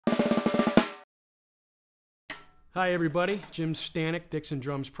Hi everybody, Jim Stanek, Dixon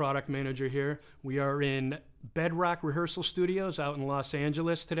Drums product manager here. We are in Bedrock Rehearsal Studios out in Los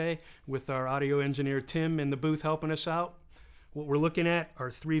Angeles today with our audio engineer Tim in the booth helping us out. What we're looking at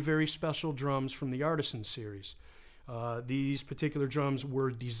are three very special drums from the Artisan series. These particular drums were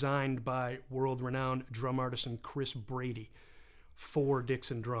designed by world-renowned drum artisan Chris Brady for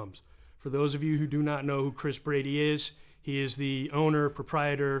Dixon Drums. For those of you who do not know who Chris Brady is, he is the owner,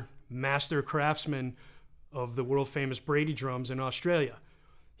 proprietor, master craftsman of the world-famous Brady drums in Australia.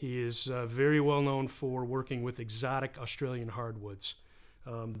 He is very well known for working with exotic Australian hardwoods.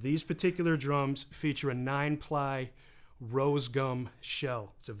 These particular drums feature a 9-ply rose gum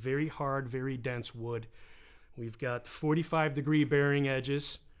shell. It's a very hard, very dense wood. We've got 45-degree bearing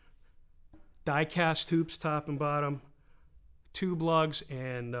edges, die-cast hoops top and bottom, tube lugs,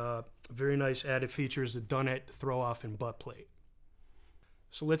 and very nice added features, the dunnet, throw-off, and butt plate.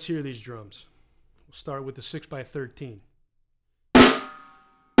 So let's hear these drums. We'll start with the 6x13.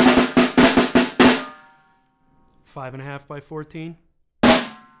 5.5x14.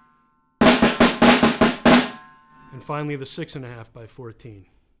 And finally the 6.5x14.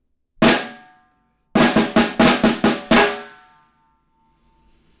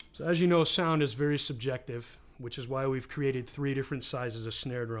 So as you know, sound is very subjective, which is why we've created three different sizes of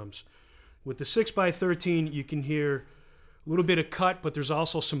snare drums. With the 6x13, you can hear a little bit of cut, but there's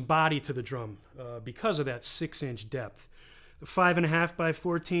also some body to the drum because of that 6-inch depth. The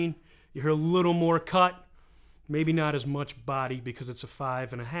 5.5x14, you hear a little more cut, maybe not as much body because it's a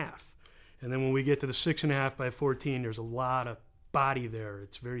 5.5. And then when we get to the 6.5x14, there's a lot of body there.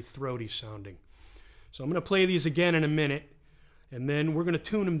 It's very throaty sounding. So I'm going to play these again in a minute, and then we're going to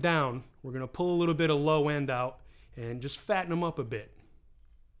tune them down. We're going to pull a little bit of low end out and just fatten them up a bit.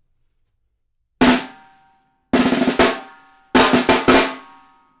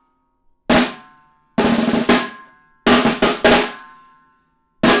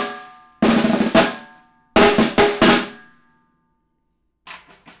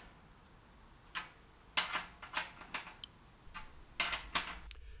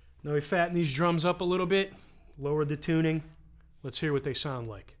 Now we fatten these drums up a little bit, lowered the tuning. Let's hear what they sound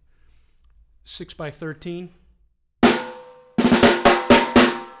like. 6x13,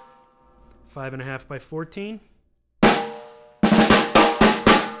 5.5x14,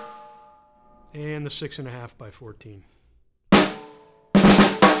 and the 6.5x14.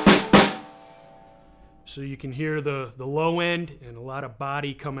 So you can hear the low end and a lot of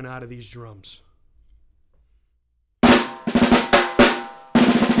body coming out of these drums.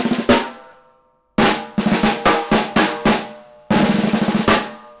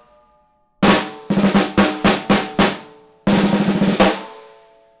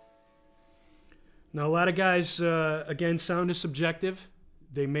 Now, a lot of guys, again, sound is subjective.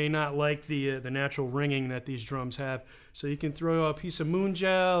 They may not like the natural ringing that these drums have. So you can throw a piece of moon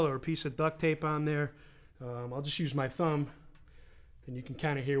gel or a piece of duct tape on there. I'll just use my thumb, and you can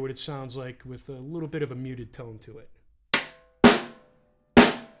kind of hear what it sounds like with a little bit of a muted tone to it.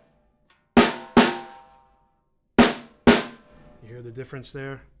 You hear the difference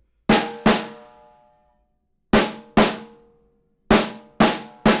there?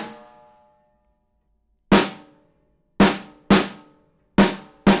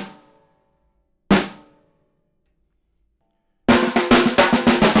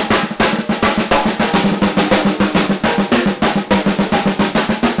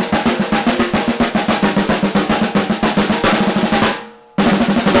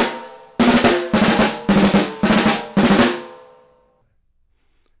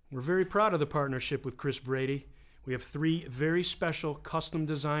 We're very proud of the partnership with Chris Brady. We have three very special custom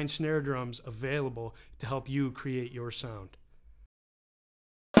designed snare drums available to help you create your sound.